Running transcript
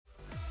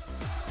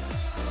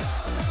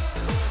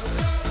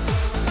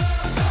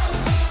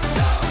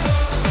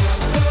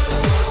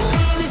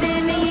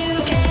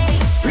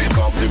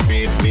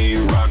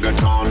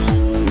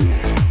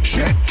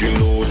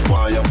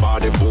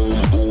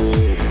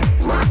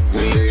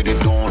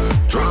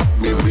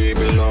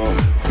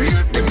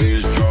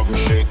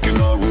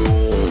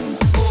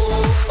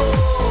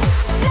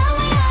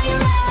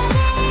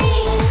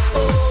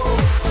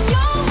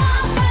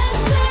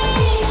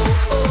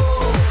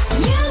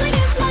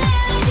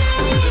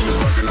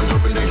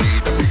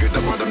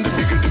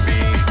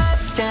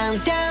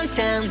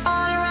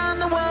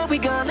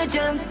gonna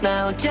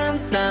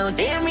jump now.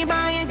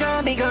 Everybody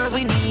go because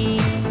we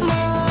need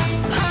more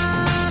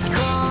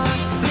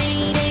hardcore.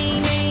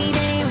 Mayday,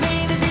 mayday,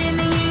 ravers in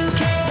the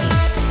UK.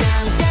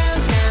 Town,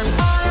 downtown,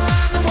 all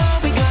around the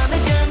world. We gonna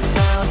jump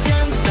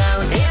now.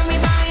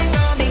 Everybody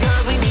go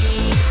because we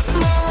need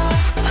more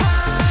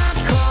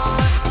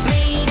hardcore.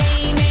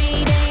 Mayday,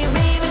 mayday,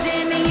 ravers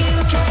in the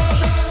UK.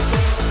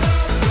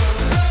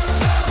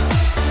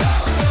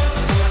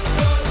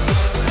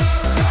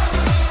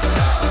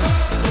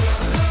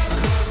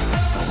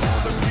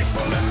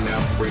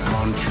 Every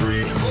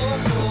country,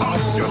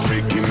 you're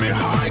taking me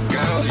high,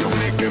 girl. You're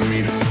making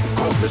me.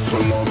 Cause this for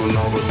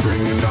lovers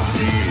bringing the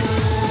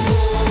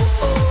heat.